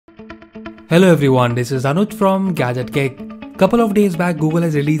Hello everyone, this is Anuj from Gadget Cake. Couple of days back, Google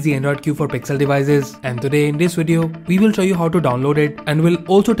has released the Android Q for Pixel devices, and today in this video, we will show you how to download it and will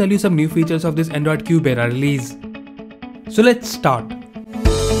also tell you some new features of this Android Q beta release. So let's start.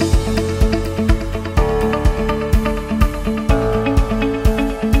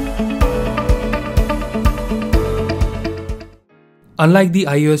 Unlike the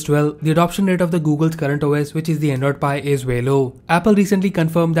iOS 12, the adoption rate of the Google's current OS, which is the Android Pie, is way low. Apple recently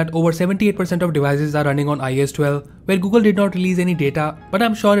confirmed that over 78% of devices are running on iOS 12, where Google did not release any data, but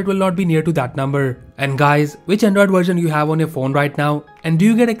I'm sure it will not be near to that number. And guys, which Android version you have on your phone right now? And do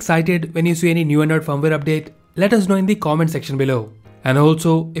you get excited when you see any new Android firmware update? Let us know in the comment section below. And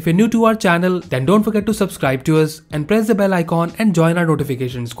also, if you're new to our channel, then don't forget to subscribe to us and press the bell icon and join our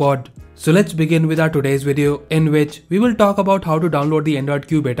notification squad. So let's begin with our today's video, in which we will talk about how to download the Android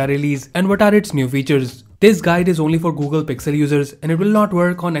Q beta release and what are its new features. This guide is only for Google Pixel users and it will not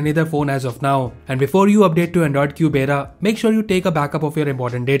work on any other phone as of now. And before you update to Android Q beta, make sure you take a backup of your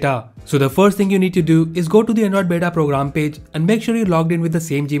important data. So the first thing you need to do is go to the Android beta program page and make sure you're logged in with the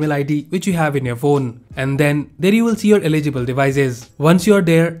same Gmail ID which you have in your phone. And then there you will see your eligible devices. Once you're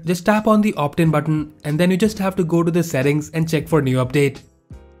there, just tap on the opt-in button and then you just have to go to the settings and check for new update.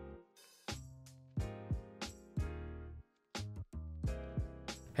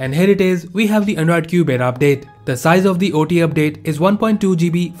 And here it is, we have the Android Q beta update. The size of the OTA update is 1.2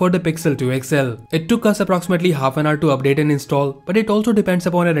 GB for the Pixel 2 XL. It took us approximately half an hour to update and install, but it also depends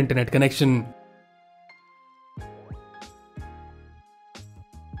upon your internet connection.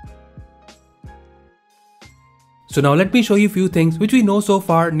 So now let me show you a few things which we know so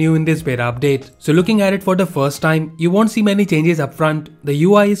far new in this beta update. So looking at it for the first time, you won't see many changes up front. The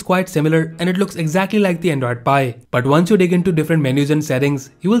UI is quite similar and it looks exactly like the Android Pie. But once you dig into different menus and settings,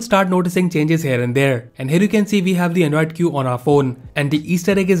 you will start noticing changes here and there. And here you can see we have the Android Q on our phone, and the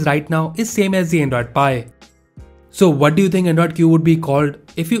Easter egg is right now is same as the Android Pie. So what do you think Android Q would be called?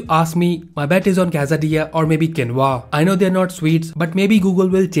 If you ask me, my bet is on quesadilla or maybe quinoa. I know they're not sweets, but maybe Google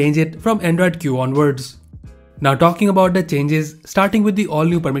will change it from Android Q onwards. Now talking about the changes, starting with the all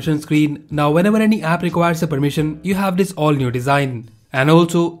new permission screen. Now whenever any app requires a permission, you have this all new design. And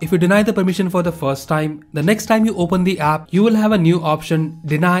also, if you deny the permission for the first time, the next time you open the app, you will have a new option,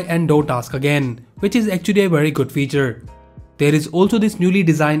 deny and don't ask again, which is actually a very good feature. There is also this newly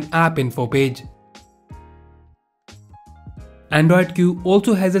designed app info page. Android Q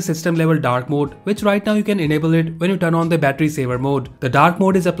also has a system level dark mode, which right now you can enable it when you turn on the battery saver mode. The dark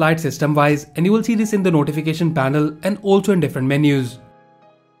mode is applied system wise and you will see this in the notification panel and also in different menus.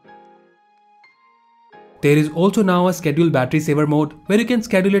 There is also now a schedule battery saver mode where you can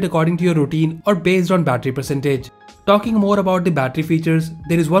schedule it according to your routine or based on battery percentage. Talking more about the battery features,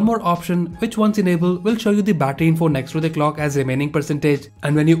 there is one more option which once enabled will show you the battery info next to the clock as remaining percentage,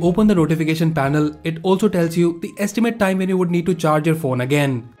 and when you open the notification panel, it also tells you the estimate time when you would need to charge your phone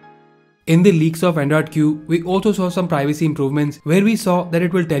again. In the leaks of Android Q, we also saw some privacy improvements where we saw that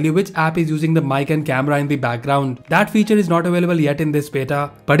it will tell you which app is using the mic and camera in the background. That feature is not available yet in this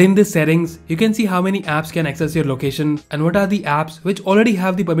beta, but in the settings, you can see how many apps can access your location and what are the apps which already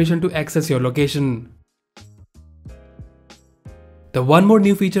have the permission to access your location. The one more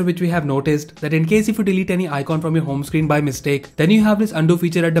new feature which we have noticed, that in case if you delete any icon from your home screen by mistake, then you have this undo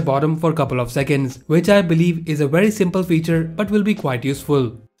feature at the bottom for a couple of seconds, which I believe is a very simple feature but will be quite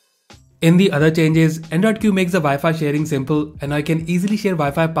useful. In the other changes, Android Q makes the Wi-Fi sharing simple and I can easily share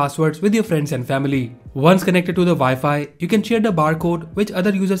Wi-Fi passwords with your friends and family. Once connected to the Wi-Fi, you can share the barcode which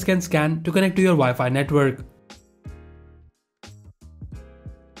other users can scan to connect to your Wi-Fi network.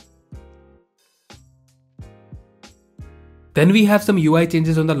 Then we have some UI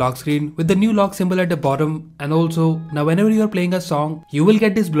changes on the lock screen with the new lock symbol at the bottom, and also now whenever you are playing a song, you will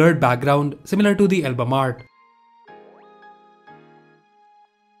get this blurred background similar to the album art.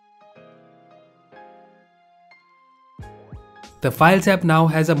 The Files app now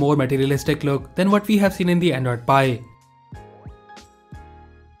has a more materialistic look than what we have seen in the Android Pie.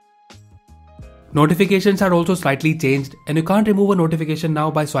 Notifications are also slightly changed and you can't remove a notification now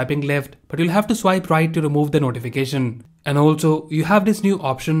by swiping left, but you'll have to swipe right to remove the notification. And also, you have this new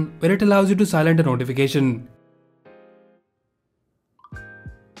option where it allows you to silence a notification.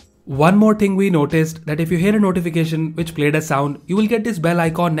 One more thing we noticed, that if you hear a notification which played a sound, you will get this bell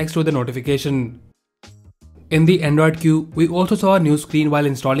icon next to the notification. In the Android Q, we also saw a new screen while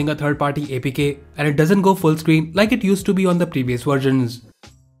installing a third-party APK, and it doesn't go full screen like it used to be on the previous versions.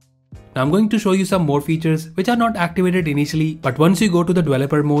 Now I'm going to show you some more features which are not activated initially, but once you go to the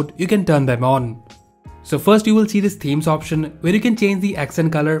developer mode, you can turn them on. So first you will see this themes option where you can change the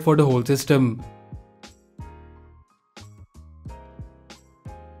accent color for the whole system.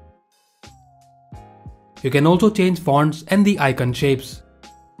 You can also change fonts and the icon shapes.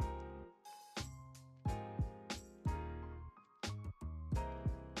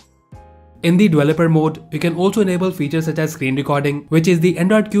 In the developer mode, you can also enable features such as screen recording, which is the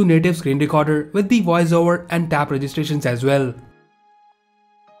Android Q native screen recorder with the voiceover and tap registrations as well.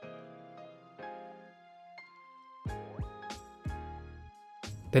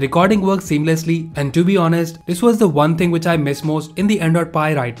 The recording works seamlessly, and to be honest, this was the one thing which I miss most in the Android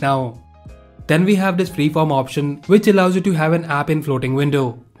Pie right now. Then we have this freeform option which allows you to have an app in floating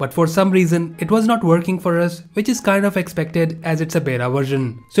window, but for some reason it was not working for us, which is kind of expected as it's a beta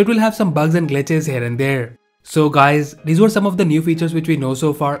version, so it will have some bugs and glitches here and there. So guys, these were some of the new features which we know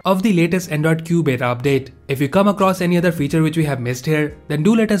so far of the latest Android Q beta update. If you come across any other feature which we have missed here, then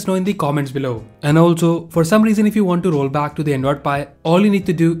do let us know in the comments below. And also, for some reason if you want to roll back to the Android Pie, all you need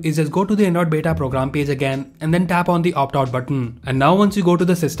to do is just go to the Android beta program page again and then tap on the opt out button. And now once you go to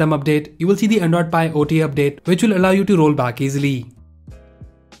the system update, you will see the Android Pie OTA update which will allow you to roll back easily.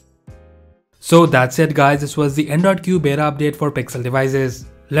 So that's it guys, this was the Android Q beta update for Pixel devices.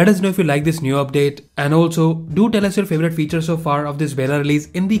 Let us know if you like this new update, and also do tell us your favorite feature so far of this beta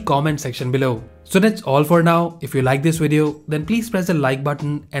release in the comment section below. So that's all for now. If you like this video, then please press the like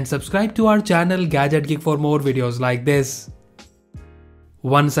button and subscribe to our channel Gadget Geek for more videos like this.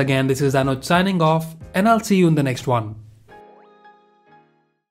 Once again, this is Anuj signing off, and I'll see you in the next one.